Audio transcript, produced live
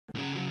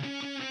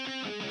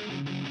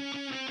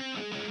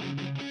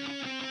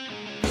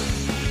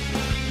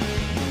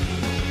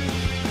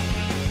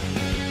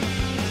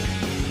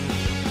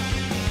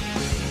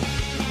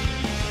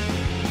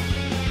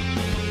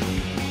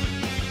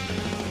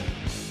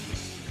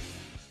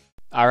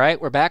All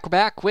right, we're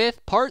back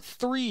with part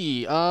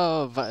 3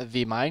 of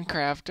the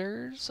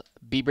Minecrafters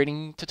bee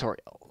breeding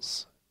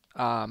tutorials.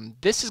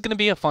 This is going to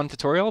be a fun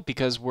tutorial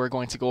because we're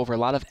going to go over a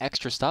lot of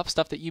extra stuff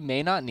that you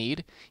may not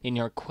need in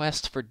your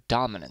quest for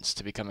dominance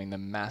to becoming the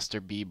master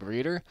bee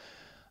breeder.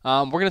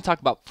 We're going to talk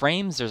about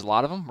frames. There's a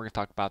lot of them. We're going to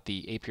talk about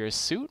the Apiarist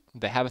suit,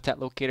 the habitat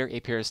locator,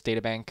 Apiarist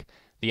Databank,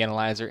 the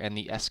analyzer, and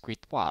the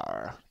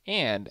Escritoire.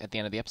 And at the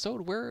end of the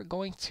episode, we're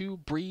going to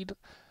breed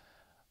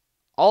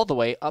all the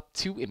way up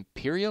to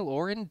Imperial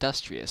or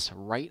Industrious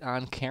right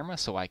on camera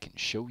so I can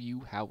show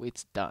you how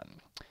it's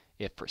done.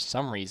 If for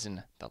some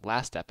reason the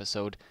last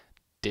episode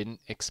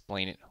didn't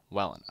explain it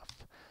well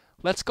enough.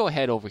 Let's go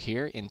ahead over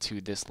here into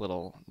this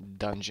little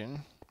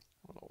dungeon,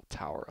 little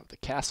tower of the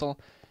castle,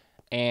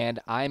 and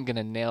I'm going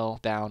to nail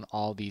down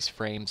all these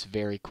frames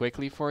very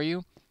quickly for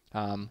you,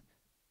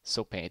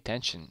 so pay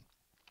attention.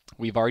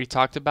 We've already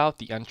talked about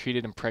the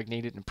untreated,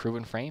 impregnated, and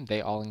proven frame.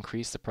 They all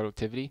increase the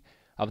productivity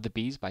of the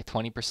bees by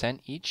 20%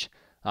 each,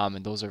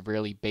 and those are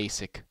really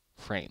basic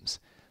frames.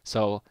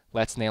 So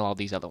let's nail all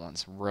these other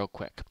ones real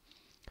quick.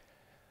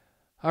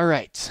 All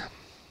right.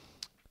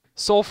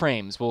 Soul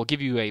frames will give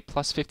you a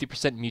plus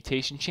 50%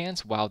 mutation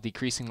chance while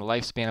decreasing the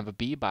lifespan of a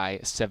bee by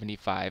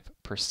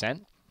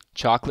 75%.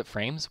 Chocolate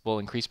frames will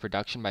increase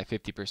production by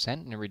 50%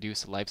 and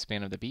reduce the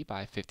lifespan of the bee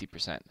by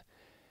 50%.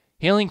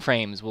 Healing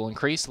frames will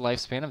increase the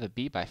lifespan of the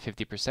bee by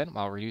 50%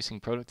 while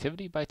reducing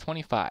productivity by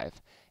 25%,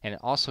 and it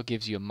also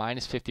gives you a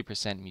minus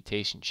 50%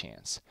 mutation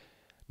chance.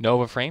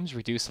 Nova frames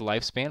reduce the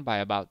lifespan by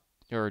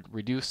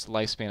reduce the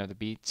lifespan of the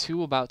bee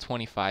to about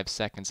 25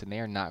 seconds, and they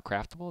are not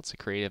craftable. It's a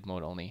creative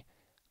mode only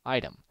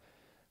item.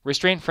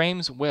 Restraint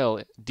frames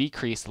will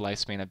decrease the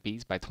lifespan of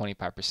bees by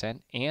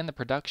 25% and the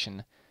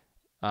production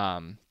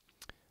by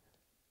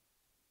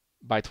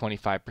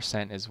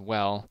 25% as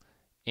well,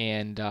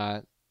 and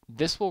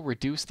this will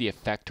reduce the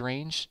effect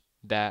range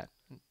that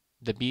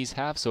the bees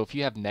have. So if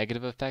you have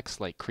negative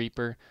effects like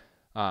creeper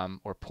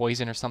or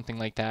poison or something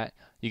like that,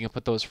 you can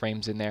put those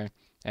frames in there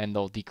and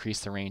they'll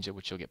decrease the range at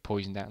which you'll get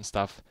poisoned at and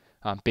stuff.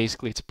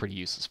 Basically, it's a pretty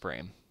useless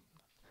frame.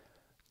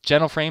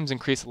 Gentle frames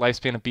increase the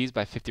lifespan of bees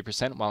by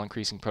 50% while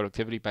increasing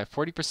productivity by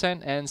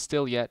 40% and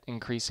still yet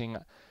increasing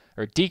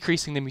or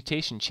decreasing the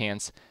mutation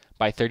chance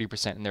by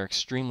 30%, and they're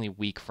extremely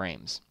weak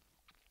frames.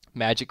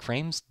 Magic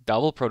frames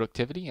double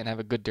productivity and have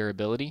a good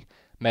durability.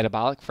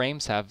 Metabolic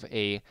frames have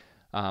a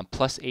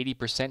plus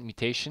 80%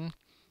 mutation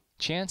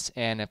chance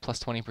and a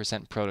plus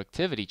 20%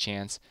 productivity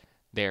chance.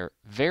 They're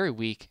very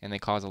weak and they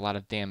cause a lot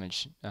of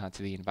damage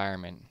to the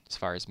environment as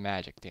far as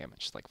magic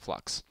damage, like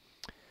flux.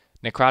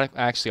 Necrotic,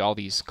 actually all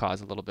these cause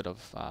a little bit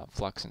of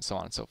flux and so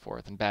on and so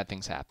forth, and bad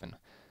things happen.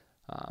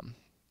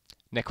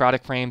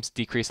 Necrotic frames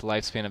decrease the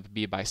lifespan of a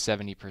bee by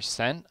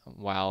 70%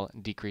 while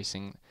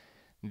decreasing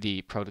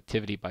the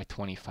productivity by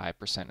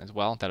 25% as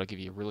well. That'll give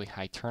you a really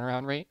high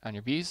turnaround rate on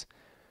your bees.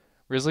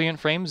 Resilient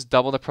frames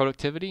double the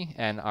productivity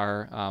and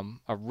are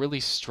a really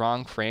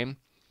strong frame.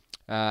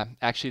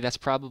 Actually, that's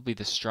probably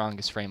the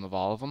strongest frame of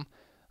all of them.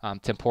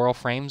 Temporal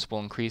frames will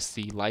increase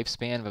the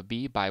lifespan of a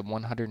bee by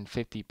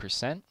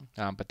 150%,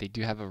 but they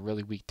do have a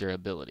really weak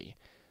durability.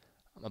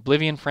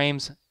 Oblivion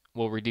frames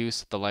will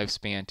reduce the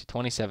lifespan to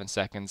 27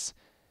 seconds,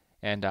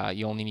 and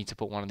you only need to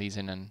put one of these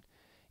in an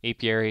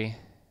apiary,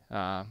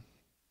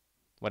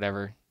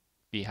 whatever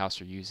bee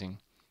house you're using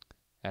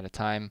at a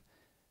time.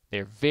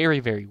 They're very,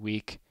 very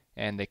weak,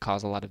 and they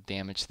cause a lot of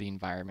damage to the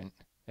environment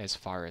as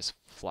far as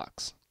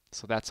flux.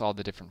 So that's all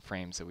the different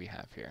frames that we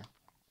have here.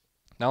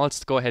 Now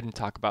let's go ahead and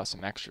talk about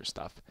some extra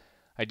stuff.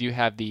 I do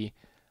have the,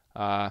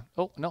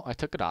 oh no, I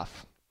took it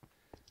off.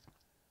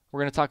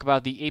 We're going to talk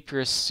about the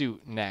Apiarist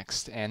suit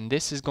next, and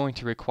this is going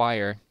to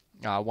require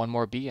one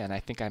more bee, and I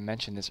think I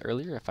mentioned this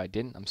earlier. If I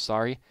didn't, I'm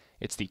sorry.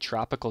 It's the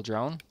tropical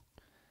drone,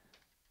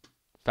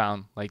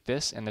 found like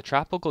this, and the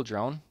tropical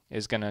drone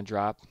is going to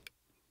drop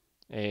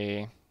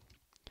a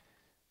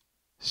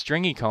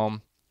stringy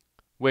comb,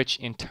 which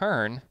in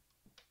turn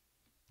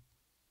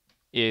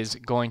is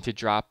going to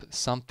drop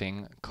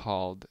something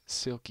called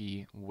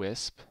silky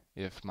wisp,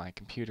 if my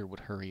computer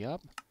would hurry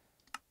up.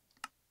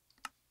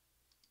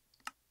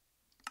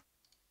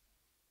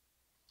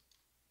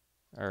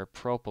 Or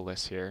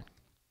propolis here.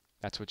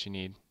 That's what you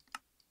need.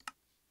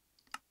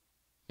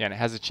 Yeah, and it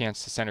has a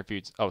chance to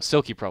centrifuge. Oh,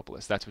 silky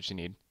propolis. That's what you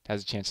need. It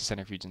has a chance to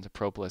centrifuge into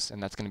propolis,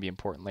 and that's going to be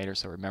important later,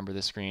 so remember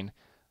this screen.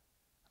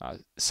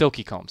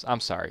 Silky combs. I'm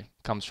sorry.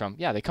 Comes from,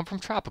 yeah, they come from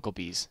tropical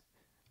bees.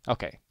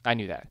 Okay, I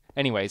knew that.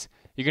 Anyways,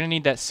 you're going to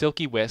need that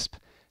silky wisp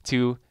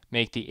to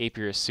make the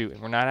Apiarist suit,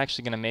 and we're not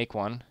actually going to make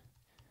one.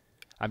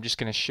 I'm just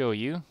going to show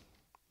you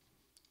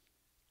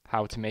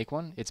how to make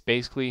one. It's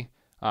basically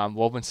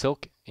woven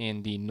silk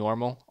in the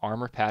normal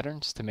armor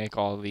patterns to make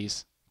all of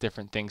these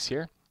different things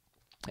here.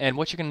 And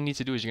what you're going to need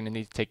to do is you're going to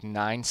need to take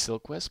 9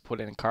 silk wisps, put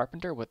it in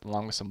carpenter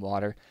along with some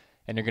water,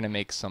 and you're going to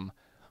make some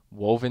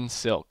woven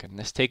silk. And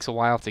this takes a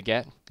while to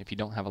get if you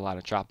don't have a lot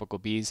of tropical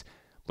bees,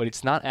 but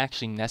it's not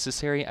actually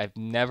necessary. I've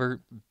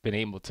never been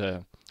able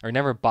to, or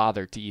never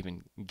bothered to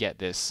even get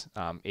this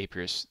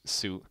Apiarist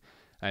suit.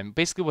 And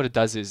basically what it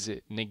does is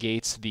it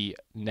negates the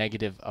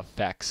negative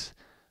effects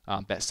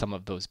that some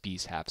of those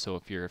bees have. So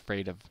if you're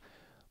afraid of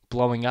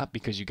blowing up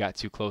because you got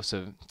too close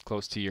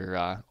to your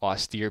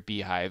austere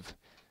beehive,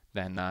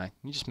 then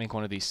you just make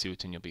one of these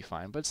suits and you'll be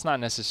fine. But it's not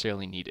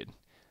necessarily needed.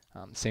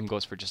 Same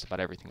goes for just about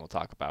everything we'll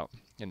talk about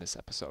in this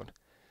episode.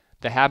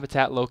 The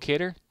habitat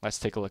locator, let's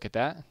take a look at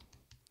that.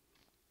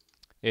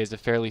 It is a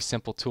fairly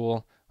simple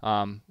tool.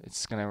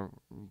 It's going to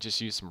just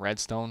use some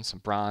redstone, some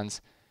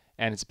bronze,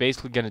 and it's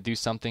basically going to do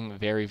something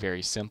very,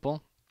 very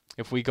simple.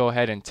 If we go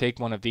ahead and take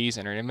one of these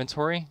in our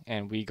inventory,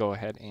 and we go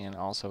ahead and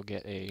also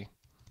get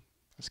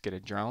let's get a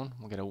drone.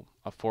 We'll get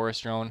a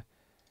forest drone.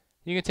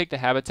 You can take the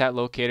habitat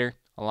locator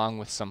along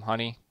with some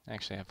honey.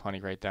 Actually, I have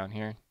honey right down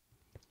here.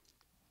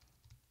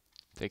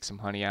 Take some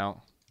honey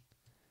out.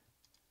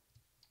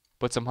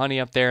 Put some honey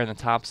up there in the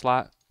top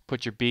slot.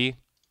 Put your bee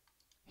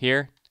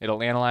here.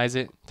 It'll analyze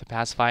it to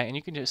pacify it, and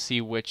you can just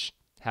see which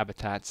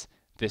habitats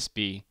this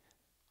bee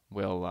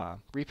will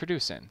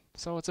reproduce in.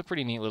 So it's a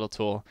pretty neat little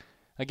tool.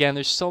 Again,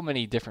 there's so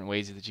many different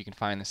ways that you can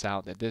find this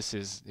out that this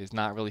is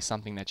not really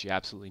something that you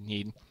absolutely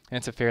need, and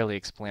it's a fairly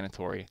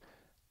explanatory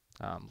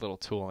little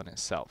tool in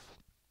itself.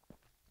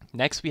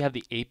 Next, we have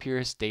the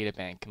Apiarists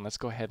Databank, and let's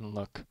go ahead and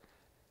look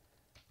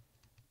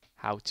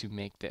how to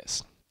make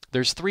this.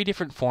 There's 3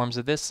 different forms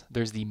of this.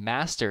 There's the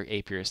Master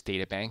Apiarist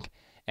Databank,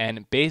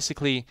 and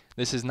basically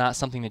this is not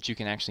something that you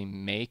can actually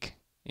make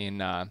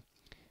in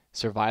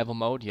survival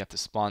mode. You have to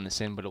spawn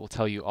this in, but it will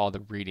tell you all the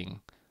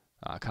breeding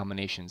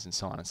combinations and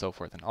so on and so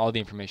forth, and all the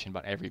information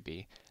about every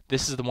bee.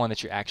 This is the one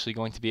that you're actually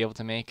going to be able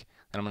to make,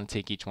 and I'm going to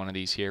take each one of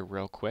these here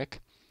real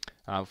quick.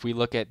 If we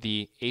look at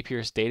the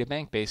Apiarist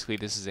Databank, basically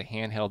this is a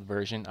handheld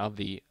version of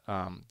the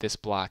this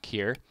block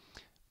here.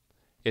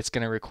 It's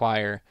going to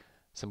require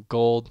some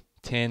gold,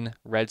 tin,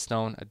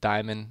 redstone, a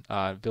diamond,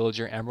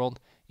 villager emerald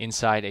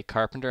inside a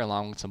carpenter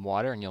along with some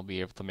water, and you'll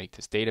be able to make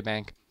this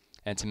databank.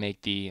 And to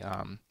make the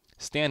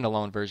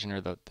standalone version,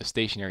 or the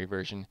stationary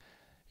version,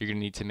 you're going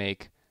to need to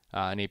make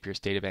an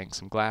Apiarist Databank,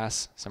 some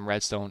glass, some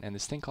redstone, and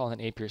this thing called an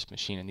Apiarist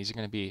machine. And these are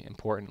going to be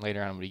important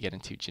later on when we get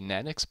into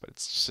genetics, but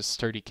it's just a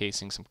sturdy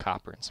casing, some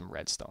copper, and some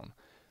redstone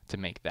to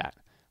make that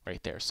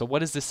right there. So what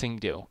does this thing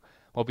do?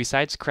 Well,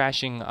 besides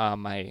crashing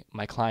my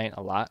client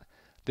a lot,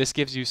 this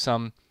gives you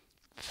some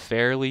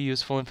fairly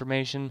useful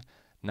information,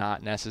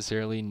 not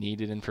necessarily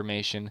needed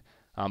information,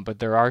 but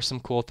there are some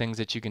cool things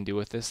that you can do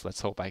with this.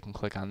 Let's hope I can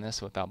click on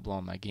this without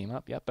blowing my game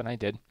up. Yep, and I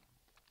did.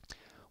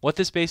 What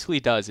this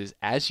basically does is,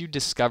 as you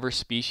discover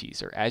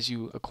species, or as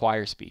you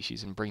acquire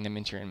species and bring them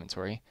into your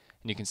inventory,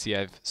 and you can see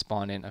I've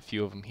spawned in a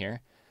few of them here,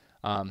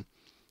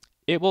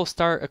 it will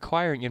start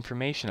acquiring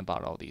information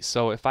about all these.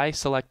 So if I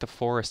select the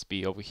forest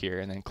bee over here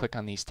and then click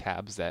on these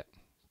tabs that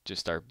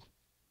just are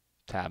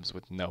tabs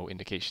with no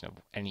indication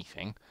of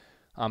anything,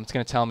 it's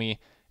going to tell me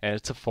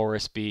it's a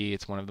forest bee,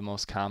 it's one of the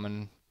most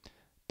common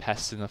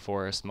pests in the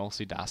forest,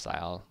 mostly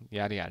docile,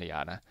 yada yada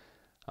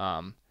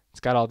yada. It's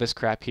got all this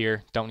crap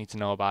here, don't need to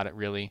know about it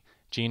really.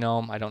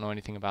 Genome, I don't know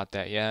anything about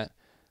that yet.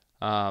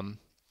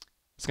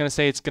 It's going to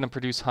say it's going to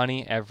produce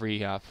honey every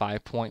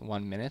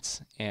 5.1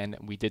 minutes, and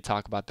we did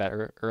talk about that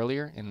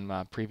earlier in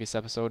a previous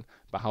episode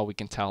about how we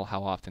can tell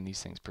how often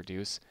these things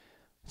produce.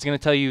 It's going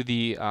to tell you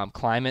the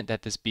climate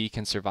that this bee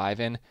can survive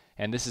in,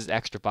 and this is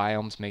extra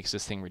biomes, makes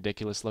this thing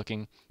ridiculous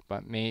looking,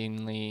 but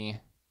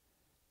mainly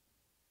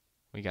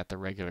we got the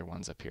regular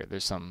ones up here.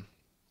 There's some,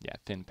 yeah,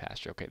 thin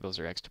pasture. Okay, those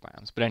are extra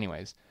biomes. But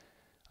anyways,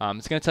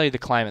 it's going to tell you the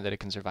climate that it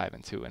can survive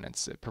in too, and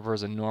it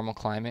prefers a normal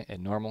climate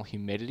and normal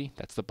humidity.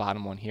 That's the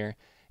bottom one here.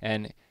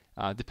 And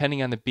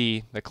depending on the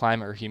bee, the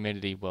climate or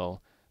humidity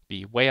will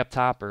be way up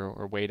top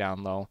or way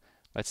down low.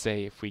 Let's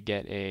say if we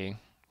get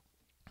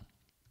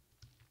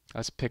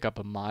let's pick up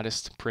a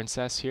modest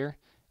princess here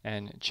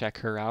and check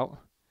her out.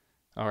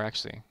 Or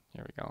actually,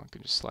 here we go. I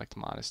can just select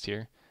modest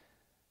here.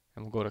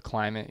 And we'll go to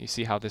climate. You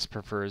see how this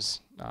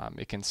prefers,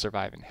 it can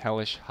survive in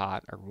hellish,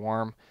 hot, or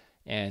warm.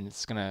 And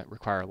it's going to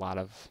require a lot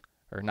of,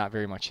 or not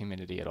very much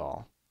humidity at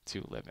all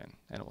to live in.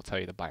 And it will tell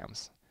you the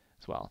biomes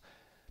as well.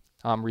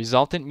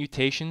 Resultant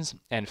mutations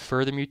and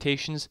further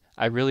mutations,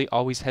 I really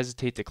always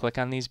hesitate to click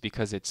on these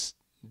because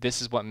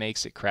this is what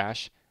makes it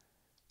crash.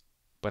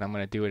 But I'm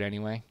going to do it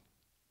anyway.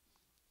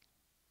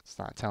 It's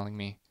not telling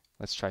me.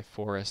 Let's try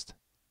forest.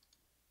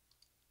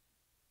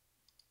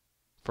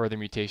 Further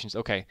mutations.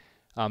 Okay,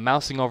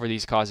 mousing over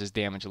these causes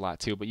damage a lot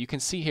too, but you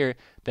can see here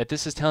that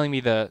this is telling me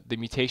the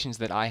mutations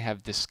that I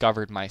have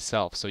discovered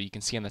myself. So you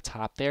can see on the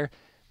top there,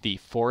 the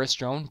forest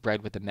drone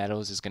bred with the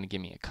meadows is going to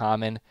give me a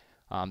common.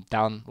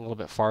 Down a little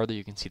bit farther,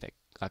 you can see that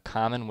a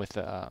common with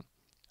a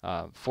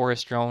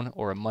forest drone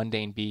or a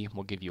mundane bee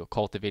will give you a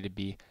cultivated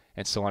bee,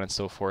 and so on and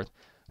so forth.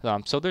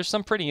 So there's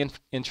some pretty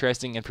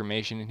interesting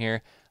information in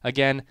here.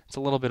 Again, it's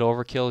a little bit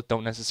overkill.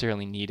 Don't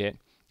necessarily need it.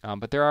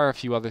 But there are a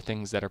few other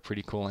things that are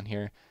pretty cool in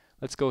here.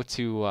 Let's go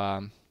to,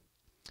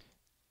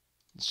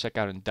 let's check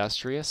out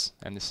industrious,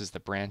 and this is the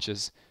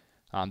branches.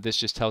 This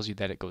just tells you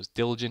that it goes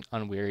diligent,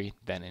 unweary,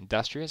 then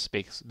industrious.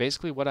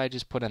 Basically what I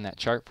just put on that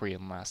chart for you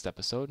in the last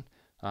episode.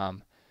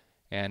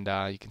 And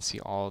you can see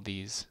all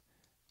these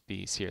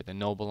bees here. The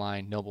noble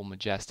line, noble,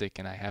 majestic,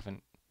 and I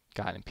haven't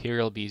got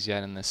imperial bees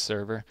yet in this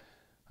server.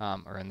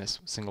 or in this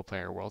single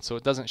player world. So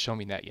it doesn't show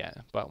me that yet.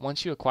 But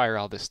once you acquire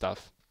all this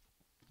stuff,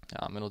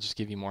 it'll just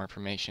give you more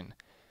information.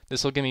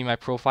 This will give me my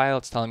profile.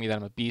 It's telling me that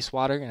I'm a bee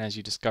swatter, and as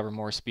you discover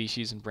more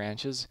species and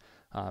branches,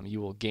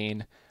 you will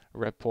gain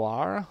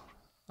repertoire,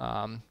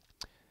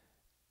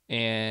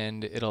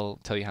 and it'll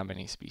tell you how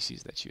many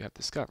species that you have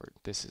discovered.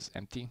 This is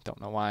empty,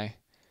 don't know why.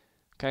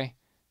 Okay,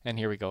 and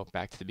here we go,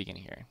 back to the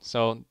beginning here.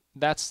 So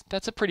that's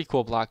a pretty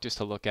cool block just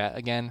to look at.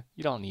 Again,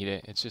 you don't need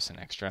it, it's just an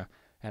extra.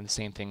 And the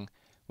same thing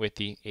with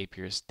the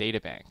Apiarists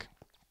Databank.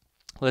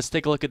 Let's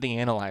take a look at the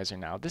analyzer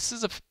now. This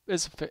is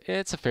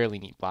it's a fairly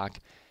neat block.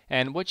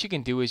 And what you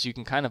can do is you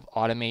can kind of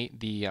automate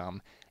the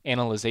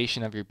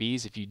analyzation of your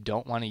bees if you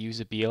don't want to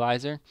use a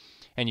beealyzer,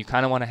 and you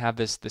kind of want to have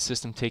the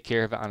system take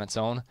care of it on its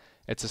own.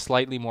 It's a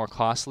slightly more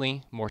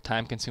costly, more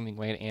time-consuming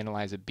way to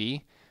analyze a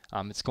bee.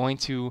 It's going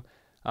to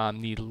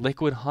need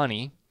liquid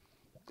honey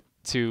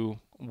to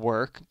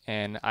work,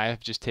 and I have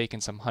just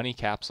taken some honey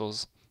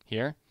capsules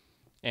here.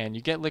 And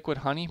you get liquid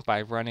honey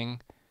by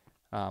running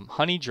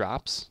honey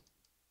drops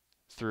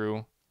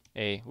through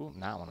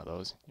not one of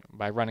those,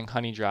 by running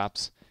honey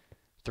drops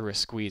through a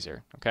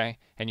squeezer, okay?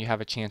 And you have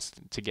a chance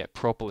to get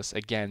propolis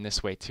again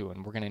this way too,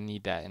 and we're going to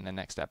need that in the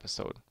next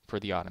episode for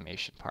the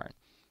automation part.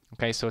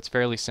 Okay, so it's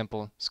fairly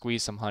simple.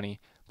 Squeeze some honey,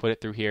 put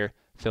it through here,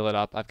 fill it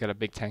up. I've got a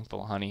big tank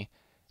full of honey,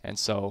 and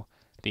so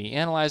the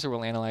analyzer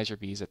will analyze your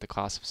bees at the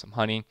cost of some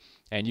honey,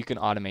 and you can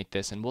automate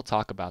this, and we'll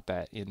talk about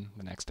that in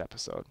the next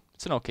episode.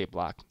 It's an okay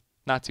block.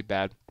 Not too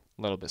bad,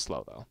 a little bit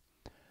slow though.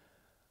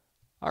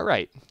 All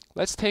right,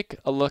 let's take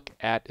a look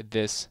at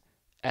this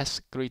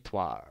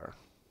Escritoire.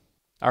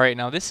 All right,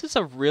 now this is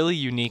a really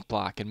unique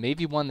block, and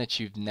maybe one that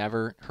you've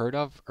never heard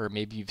of, or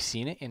maybe you've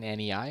seen it in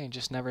NEI and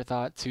just never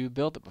thought to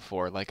build it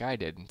before, like I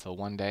did, until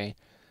one day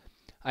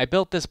I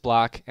built this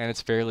block, and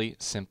it's fairly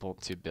simple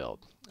to build.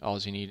 All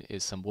you need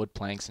is some wood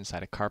planks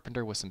inside a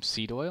carpenter with some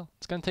seed oil.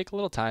 It's going to take a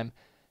little time,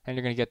 and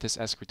you're going to get this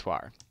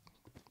Escritoire.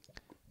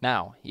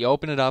 Now, you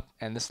open it up,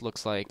 and this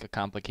looks like a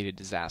complicated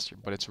disaster,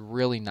 but it's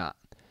really not.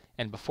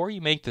 And before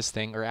you make this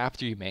thing, or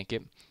after you make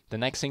it, the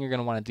next thing you're going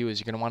to want to do is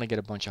you're going to want to get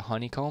a bunch of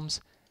honeycombs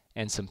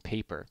and some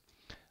paper.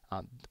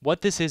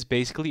 What this is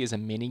basically is a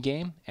mini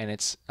game, and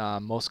it's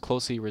most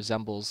closely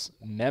resembles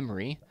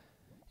memory.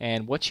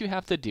 And what you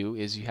have to do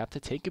is you have to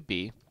take a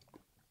bee,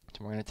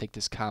 so we're going to take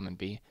this common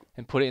bee,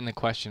 and put it in the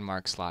question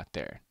mark slot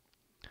there.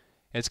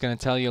 It's going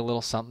to tell you a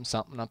little something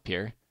something up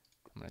here.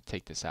 I'm going to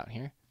take this out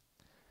here.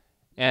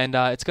 And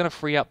it's going to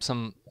free up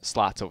some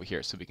slots over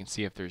here so we can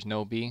see if there's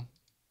no bee,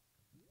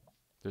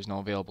 there's no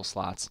available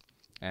slots,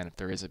 and if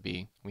there is a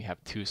bee, we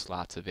have 2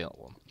 slots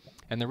available.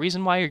 And the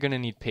reason why you're going to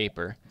need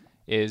paper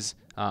is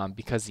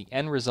because the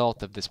end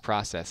result of this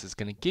process is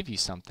going to give you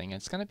something, and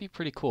it's going to be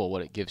pretty cool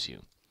what it gives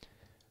you.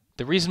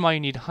 The reason why you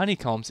need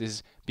honeycombs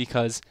is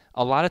because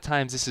a lot of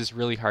times this is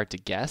really hard to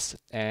guess,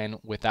 and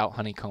without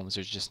honeycombs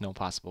there's just no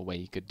possible way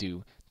you could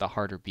do the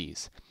harder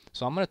bees.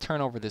 So I'm going to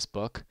turn over this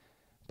book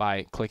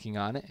by clicking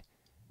on it,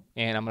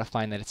 and I'm going to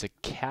find that it's a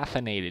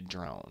caffeinated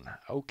drone.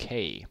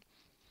 Okay.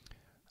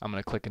 I'm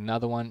going to click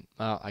another one.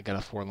 Oh, I got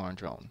a forlorn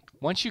drone.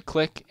 Once you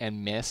click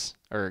and miss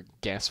or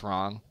guess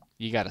wrong,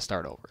 you got to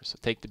start over. So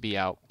take the bee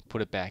out,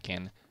 put it back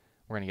in.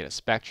 We're going to get a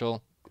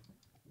spectral,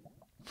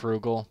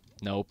 frugal,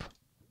 nope.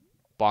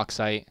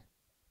 Bauxite,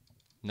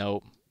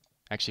 nope.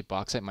 Actually,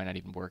 bauxite might not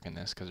even work in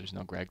this because there's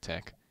no Greg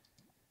Tech.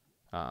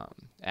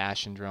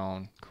 Ashen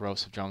drone,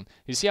 corrosive drone.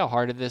 You see how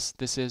hard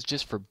this is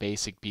just for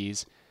basic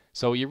bees?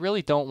 So you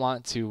really don't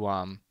want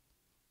to,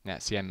 yeah,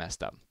 see I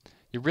messed up.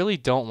 You really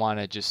don't want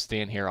to just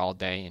stand here all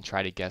day and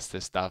try to guess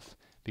this stuff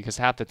because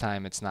half the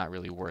time it's not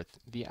really worth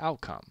the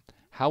outcome.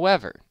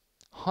 However,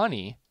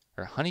 honey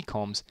or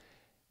honeycombs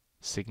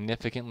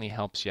significantly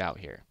helps you out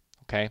here,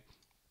 okay?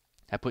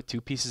 I put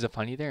 2 pieces of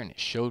honey there and it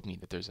showed me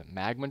that there's a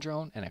magma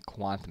drone and a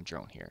quantum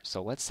drone here.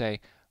 So let's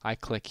say I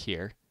click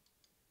here,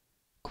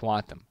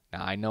 quantum.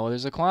 Now I know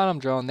there's a quantum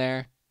drone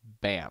there,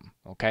 bam,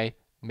 okay?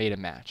 Made a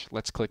match.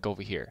 Let's click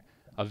over here.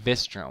 A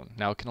vis drone.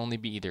 Now it can only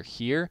be either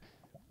here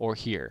or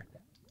here.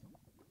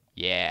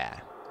 Yeah.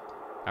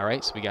 All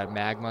right, so we got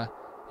magma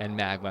and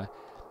magma.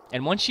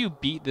 And once you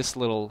beat this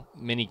little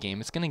mini game,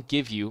 it's going to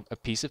give you a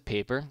piece of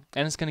paper,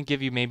 and it's going to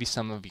give you maybe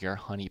some of your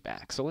honey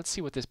back. So let's see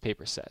what this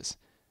paper says.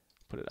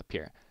 Put it up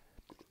here.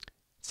 It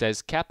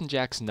says, Captain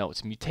Jack's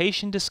notes,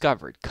 mutation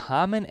discovered,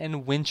 common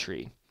and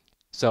wintry.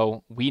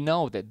 So we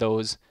know that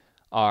those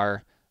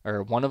are,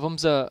 or one of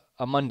them's a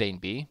mundane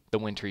bee, the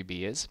wintry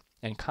bee is,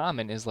 and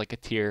common is like a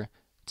tier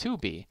 2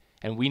 bee.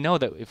 And we know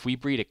that if we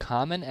breed a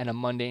common and a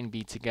mundane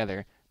bee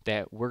together,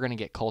 that we're going to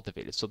get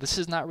cultivated. So this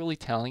is not really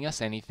telling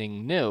us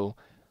anything new.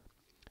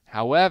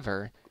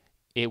 However,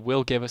 it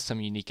will give us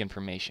some unique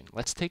information.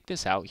 Let's take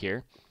this out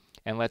here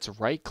and let's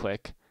right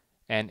click,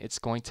 and it's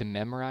going to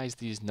memorize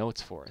these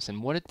notes for us.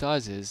 And what it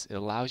does is it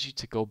allows you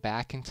to go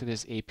back into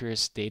this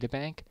Apiarists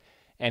Databank,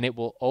 and it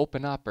will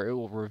open up, or it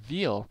will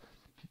reveal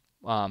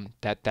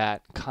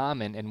that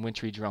common and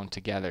wintry drone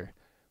together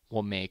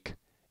will make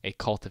a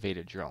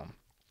cultivated drone.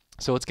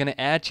 So it's going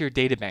to add to your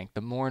databank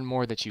the more and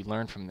more that you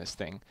learn from this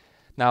thing.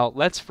 Now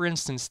let's, for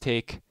instance,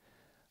 take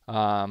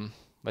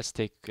let's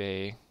take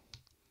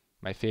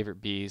my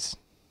favorite bees,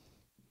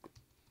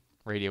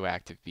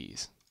 radioactive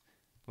bees.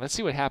 Let's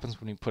see what happens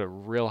when we put a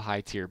real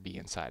high tier bee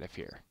inside of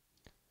here.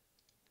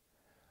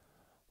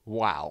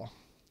 Wow.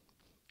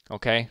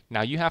 Okay,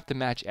 now you have to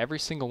match every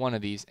single one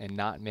of these and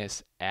not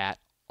miss at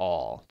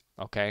all.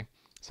 Okay,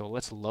 so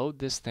let's load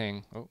this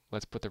thing. Oh,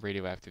 let's put the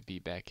radioactive bee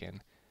back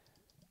in.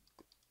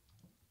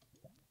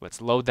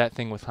 Let's load that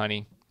thing with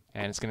honey,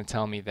 and it's going to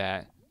tell me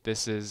that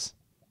this is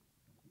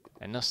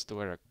a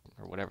Escritoire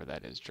or whatever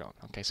that is drone.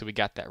 Okay, so we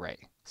got that right.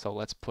 So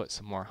let's put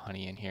some more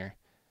honey in here.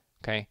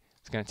 Okay,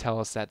 it's going to tell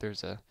us that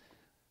there's a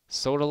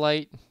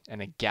sodalite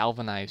and a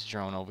galvanized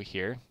drone over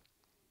here.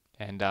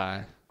 And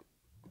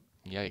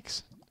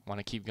yikes, want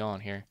to keep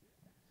going here.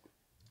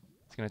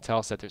 It's going to tell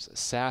us that there's a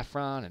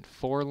saffron and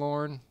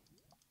forlorn.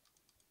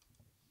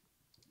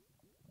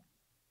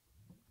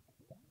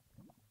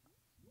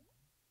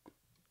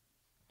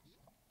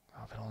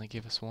 Oh, but only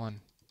give us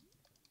one.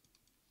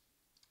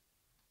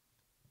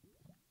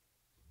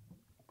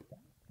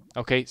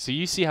 Okay, so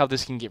you see how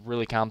this can get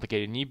really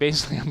complicated, and you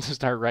basically have to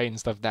start writing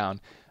stuff down,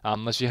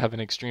 unless you have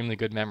an extremely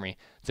good memory,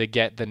 to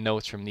get the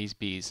notes from these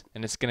bees.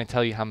 And it's going to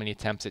tell you how many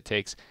attempts it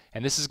takes.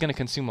 And this is going to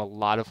consume a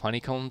lot of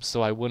honeycombs,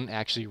 so I wouldn't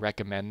actually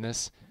recommend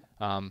this,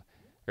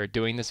 or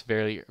doing this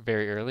very,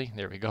 very early.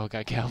 There we go,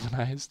 got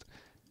galvanized.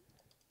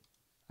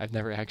 I've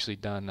never actually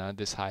done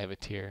this high of a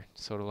tier.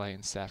 Sodalite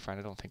and saffron.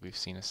 I don't think we've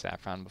seen a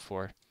saffron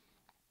before.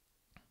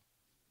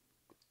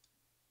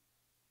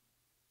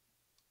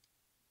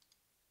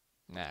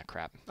 Nah,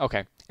 crap.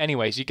 Okay.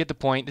 Anyways, you get the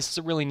point. This is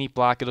a really neat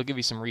block. It'll give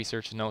you some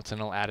research notes,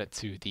 and it'll add it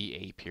to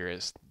the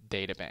Apiarist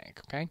Databank.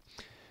 Okay.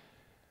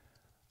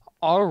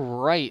 All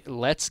right,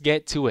 let's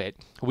get to it.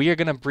 We are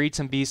going to breed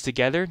some bees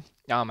together.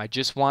 I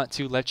just want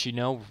to let you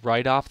know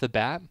right off the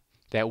bat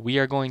that we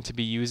are going to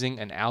be using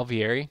an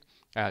alveary,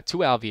 2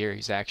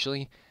 alvearies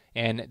actually,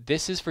 and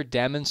this is for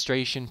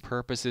demonstration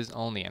purposes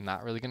only. I'm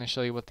not really going to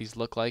show you what these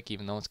look like,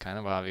 even though it's kind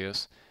of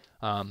obvious.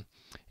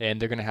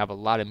 And they're going to have a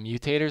lot of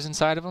mutators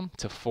inside of them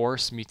to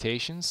force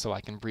mutations, so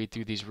I can breed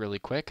through these really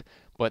quick.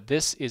 But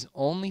this is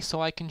only so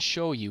I can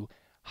show you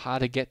how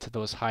to get to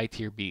those high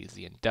tier bees,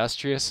 the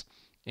industrious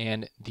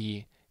and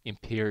the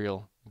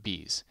imperial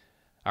bees.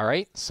 All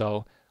right,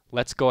 so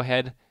let's go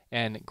ahead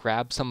and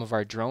grab some of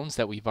our drones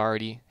that we've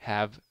already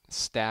have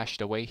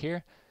stashed away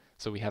here.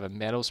 So we have a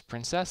Meadows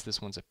Princess.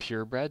 This one's a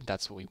purebred.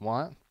 That's what we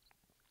want.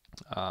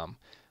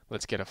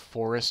 Let's get a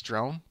Forest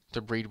drone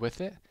to breed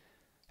with it.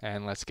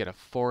 And let's get a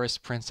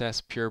Forest Princess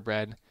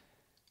purebred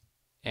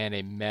and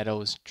a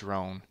Meadows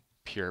drone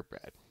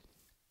purebred.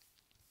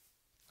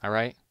 All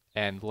right,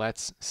 and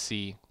let's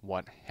see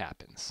what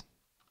happens.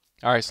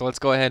 All right, so let's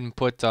go ahead and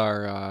put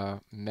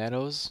our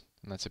Meadows,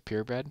 and that's a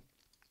purebred,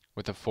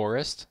 with a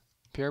Forest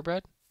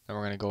purebred. Then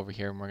we're going to go over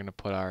here and we're going to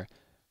put our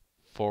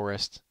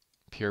Forest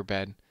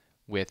purebred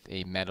with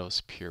a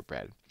Meadows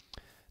purebred.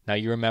 Now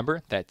you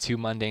remember that 2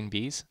 mundane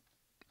bees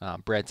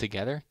bred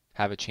together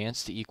have a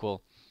chance to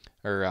equal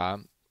or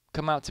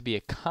come out to be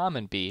a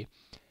common bee,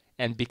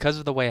 and because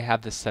of the way I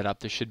have this set up,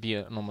 there should be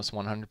an almost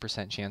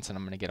 100% chance that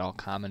I'm going to get all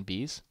common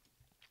bees,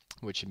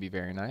 which should be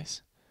very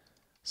nice.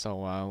 So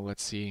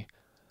let's see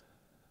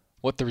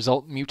what the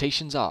result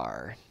mutations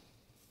are.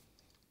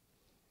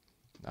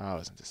 Oh,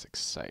 isn't this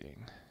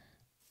exciting?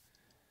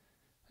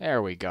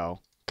 There we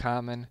go.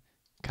 Common,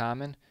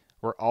 common.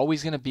 We're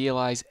always going to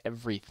BLize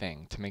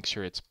everything to make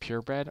sure it's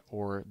purebred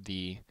or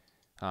the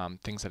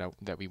things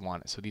that we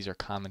want. So these are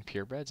common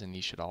purebreds, and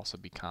these should also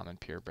be common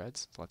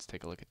purebreds. So let's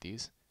take a look at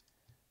these.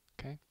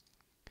 Okay.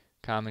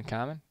 Common,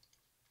 common,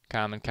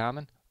 common,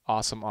 common.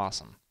 Awesome,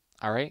 awesome.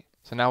 All right.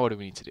 So now what do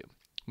we need to do?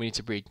 We need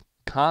to breed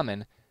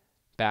common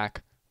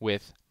back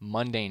with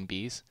mundane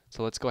bees.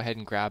 So let's go ahead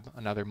and grab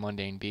another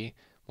mundane bee.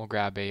 We'll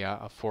grab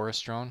a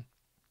forest drone.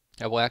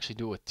 I will actually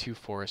do it with 2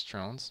 forest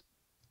drones.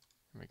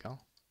 Here we go.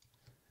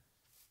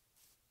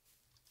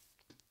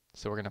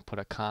 So we're going to put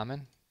a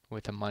common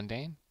with a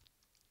mundane,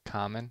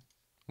 common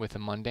with a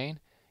mundane,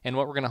 and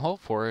what we're going to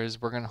hope for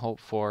is we're going to hope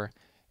for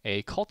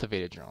a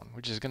cultivated drone,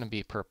 which is going to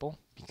be purple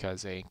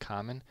because a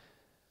common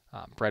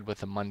bred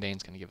with a mundane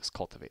is going to give us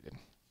cultivated.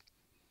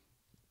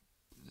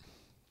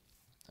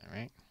 All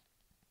right.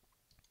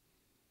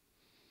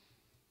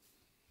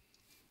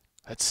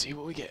 Let's see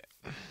what we get.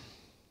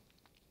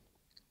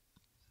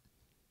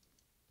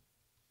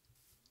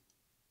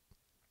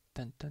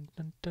 Dun, dun,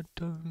 dun, dun,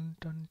 dun,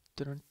 dun,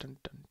 dun, dun,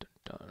 dun,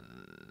 dun.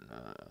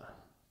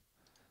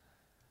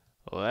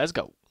 Let's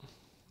go.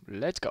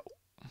 Let's go.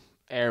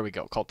 There we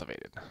go.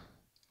 Cultivated.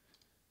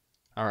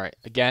 All right.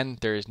 Again,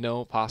 there is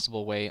no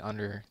possible way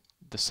under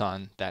the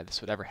sun that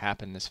this would ever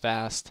happen this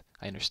fast.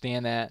 I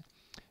understand that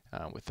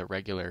with the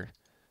regular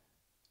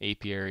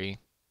apiary.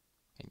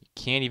 And you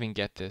can't even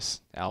get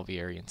this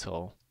alveary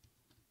until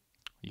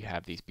you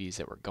have these bees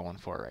that we're going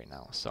for right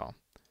now. So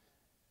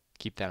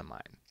keep that in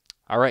mind.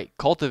 All right,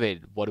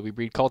 cultivated. What do we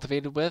breed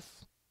cultivated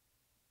with?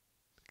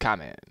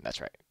 Common.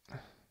 That's right.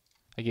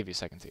 I gave you a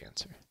second to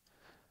answer.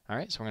 All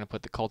right, so we're going to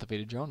put the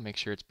cultivated drone, make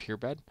sure it's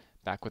purebred,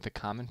 back with the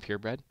common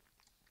purebred.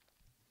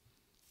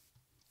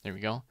 There we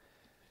go.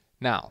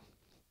 Now,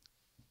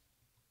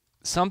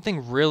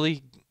 something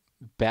really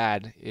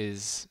bad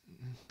is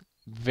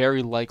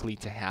very likely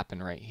to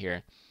happen right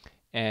here.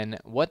 And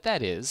what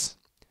that is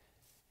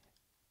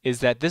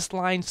that this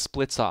line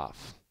splits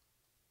off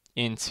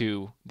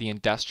into the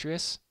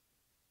industrious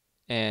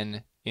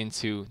and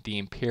into the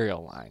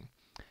imperial line.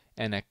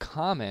 And a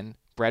common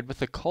bred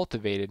with a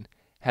cultivated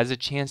has a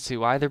chance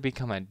to either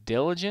become a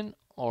diligent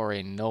or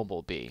a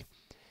noble bee.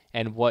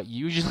 And what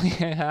usually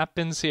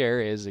happens here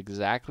is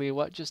exactly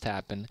what just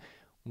happened.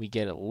 We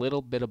get a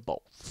little bit of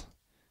both.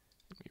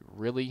 We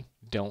really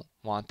don't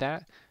want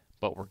that,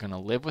 but we're going to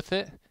live with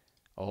it.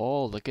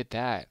 Oh, look at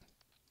that.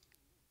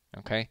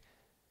 Okay.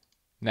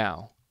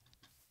 Now,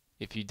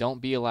 if you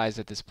don't beelize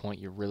at this point,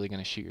 you're really going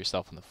to shoot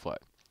yourself in the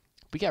foot.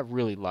 We got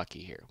really lucky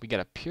here. We got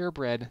a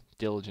purebred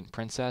diligent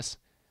princess.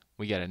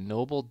 We got a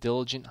noble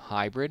diligent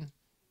hybrid.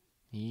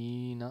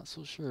 Not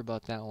so sure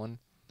about that one.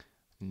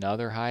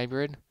 Another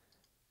hybrid.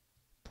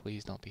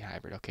 Please don't be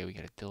hybrid. Okay, we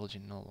got a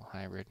diligent noble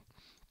hybrid.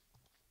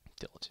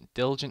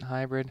 Diligent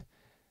hybrid.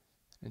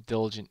 A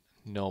diligent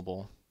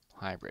noble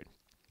hybrid.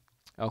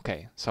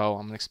 Okay, so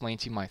I'm going to explain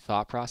to you my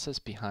thought process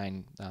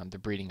behind the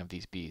breeding of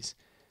these bees.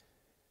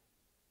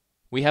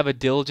 We have a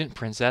diligent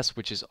princess,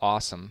 which is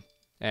awesome.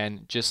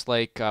 And just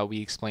like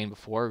we explained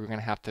before, we're going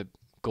to have to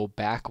go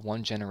back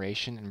one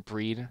generation and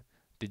breed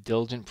the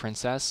diligent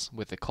princess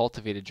with a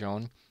cultivated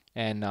drone.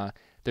 And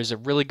there's a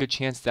really good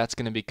chance that's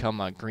going to become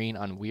a green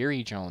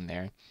unweary drone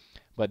there.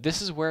 But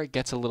this is where it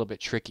gets a little bit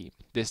tricky.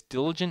 This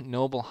diligent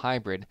noble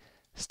hybrid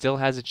still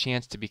has a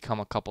chance to become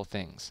a couple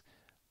things.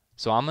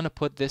 So I'm going to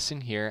put this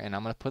in here, and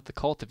I'm going to put the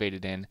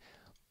cultivated in.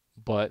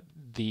 But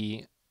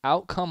the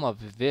outcome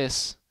of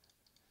this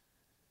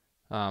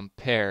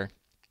pair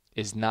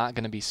is not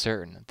going to be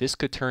certain. This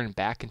could turn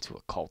back into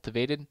a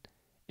cultivated.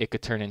 It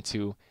could turn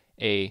into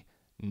a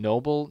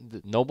noble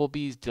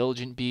bees,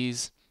 diligent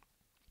bees.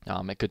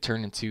 It could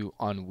turn into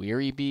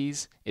unweary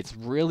bees. It's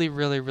really,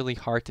 really, really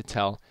hard to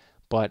tell.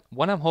 But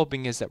what I'm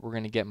hoping is that we're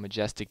going to get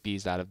majestic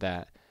bees out of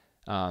that,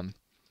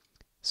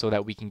 so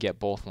that we can get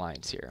both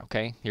lines here.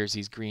 Okay, here's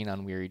these green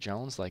unweary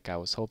drones like I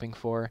was hoping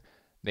for.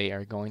 They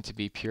are going to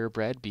be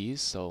purebred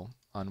bees, so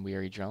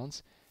unweary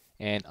drones.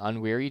 And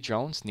unweary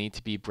drones need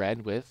to be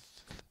bred with,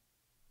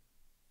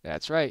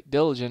 that's right,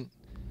 diligent.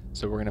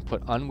 So we're going to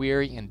put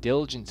unweary and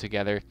diligent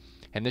together,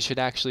 and this should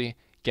actually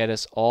get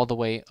us all the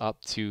way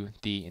up to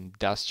the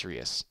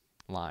industrious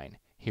line.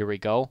 Here we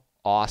go.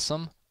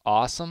 Awesome.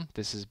 Awesome.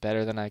 This is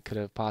better than I could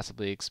have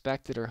possibly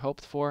expected or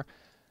hoped for.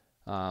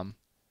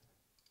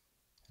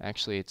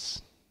 Actually,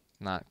 it's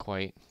not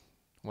quite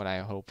what I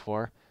hoped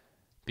for,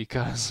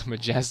 because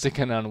majestic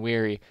and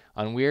unweary.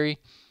 Unweary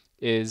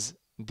is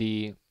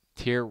the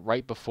tier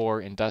right before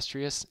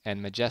industrious,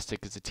 and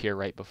majestic is the tier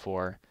right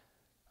before,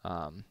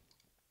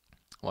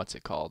 what's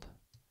it called?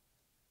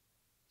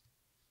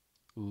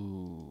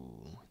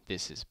 Ooh,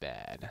 this is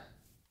bad.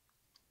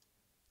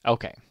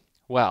 Okay,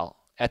 well,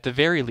 at the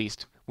very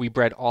least, we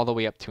bred all the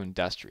way up to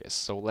industrious.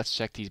 So let's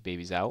check these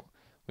babies out.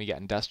 We got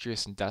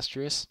industrious.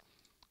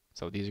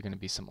 So these are going to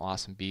be some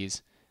awesome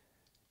bees.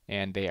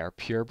 And they are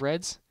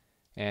purebreds.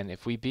 And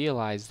if we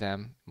beelize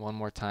them one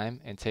more time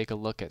and take a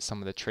look at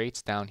some of the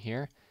traits down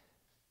here,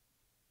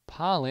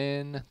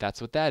 pollen,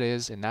 that's what that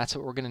is. And that's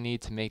what we're going to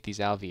need to make these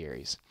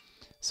alvearies.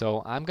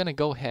 So I'm going to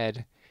go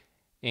ahead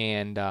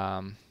and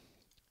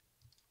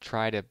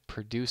try to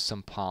produce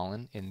some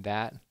pollen in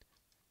that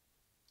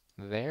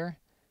there.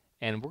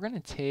 And we're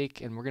going to take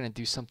and we're going to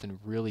do something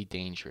really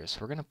dangerous.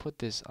 We're going to put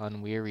this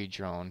unweary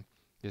drone,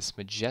 this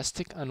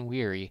majestic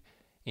unweary,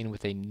 in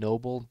with a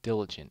noble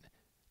diligent.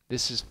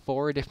 This is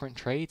 4 different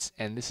traits,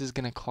 and this is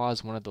going to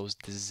cause one of those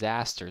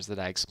disasters that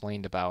I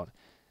explained about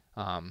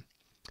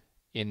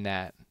in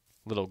that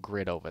little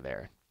grid over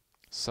there.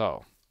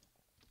 So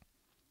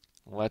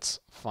let's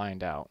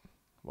find out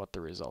what the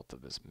result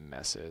of this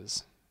mess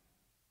is.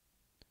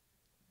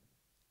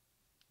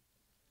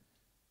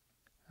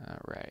 All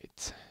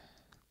right.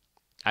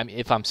 I mean,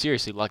 if I'm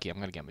seriously lucky, I'm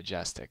going to get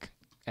majestic.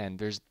 And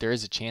there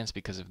is a chance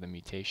because of the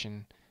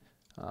mutation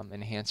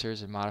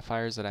enhancers and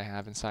modifiers that I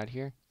have inside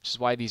here, which is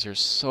why these are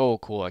so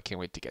cool. I can't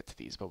wait to get to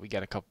these, but we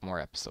got a couple more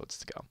episodes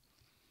to go.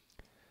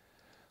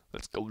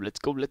 Let's go, let's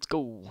go, let's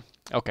go.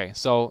 Okay,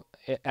 so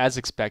as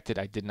expected,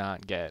 I did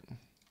not get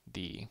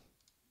the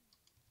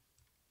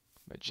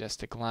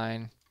majestic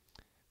line.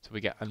 So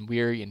we got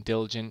unweary and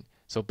diligent.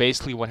 So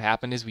basically what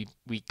happened is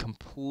we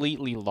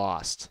completely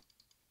lost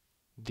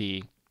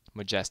the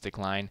majestic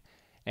line.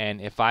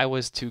 And if I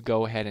was to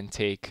go ahead and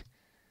take,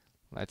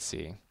 let's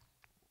see,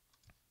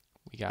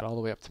 we got all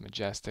the way up to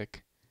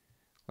majestic.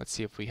 Let's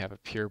see if we have a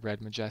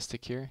purebred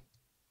majestic here.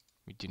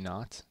 We do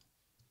not.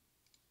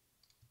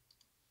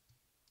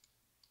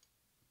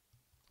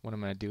 What I'm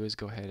going to do is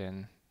go ahead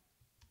and,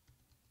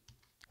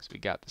 because we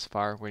got this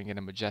far, we're going to get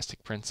a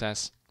majestic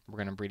princess. We're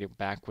going to breed it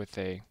back with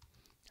a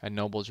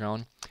noble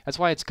drone. That's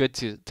why it's good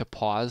to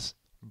pause,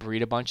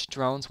 breed a bunch of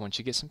drones once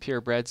you get some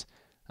purebreds.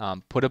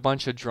 Put a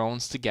bunch of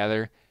drones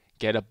together,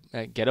 get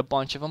a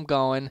bunch of them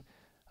going,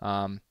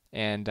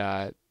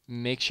 and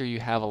make sure you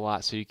have a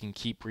lot so you can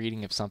keep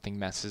breeding if something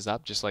messes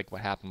up, just like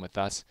what happened with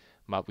us.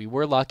 But we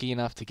were lucky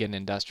enough to get an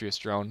industrious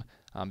drone.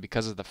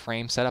 Because of the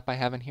frame setup I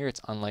have in here,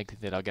 it's unlikely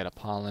that I'll get a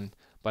pollen,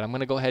 but I'm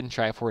going to go ahead and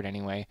try for it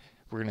anyway.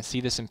 We're going to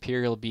see this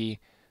Imperial bee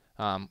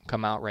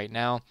come out right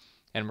now,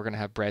 and we're going to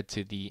have bred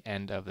to the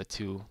end of the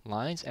 2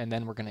 lines, and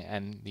then we're going to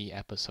end the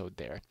episode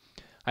there.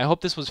 I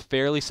hope this was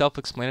fairly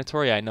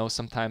self-explanatory. I know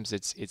sometimes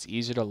it's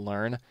easier to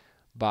learn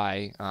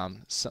by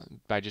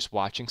just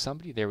watching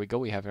somebody. There we go.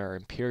 We have our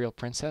Imperial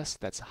Princess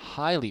that's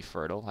highly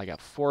fertile. I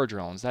got 4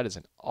 drones. That is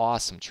an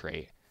awesome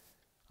trait.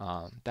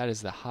 That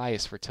is the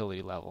highest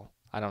fertility level.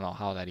 I don't know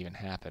how that even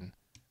happened,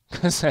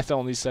 because I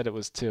only said it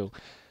was 2.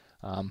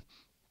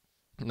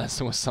 Unless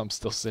there was some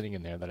still sitting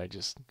in there that I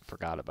just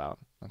forgot about.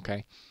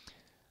 Okay,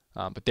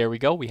 but there we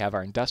go. We have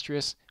our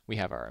Industrious, we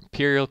have our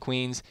Imperial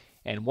Queens,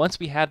 and once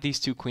we have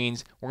these 2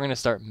 queens, we're going to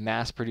start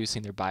mass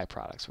producing their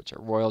byproducts, which are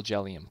royal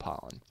jelly and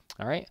pollen.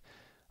 All right,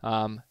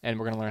 and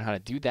we're going to learn how to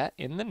do that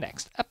in the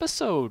next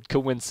episode,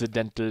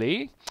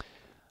 coincidentally.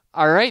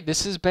 All right,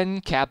 this has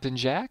been Captain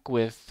Jack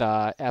with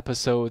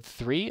episode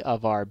 3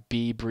 of our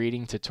bee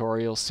breeding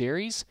tutorial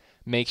series.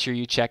 Make sure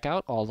you check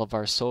out all of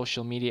our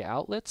social media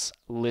outlets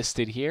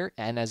listed here.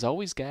 And as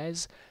always,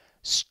 guys,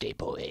 stay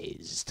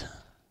poised.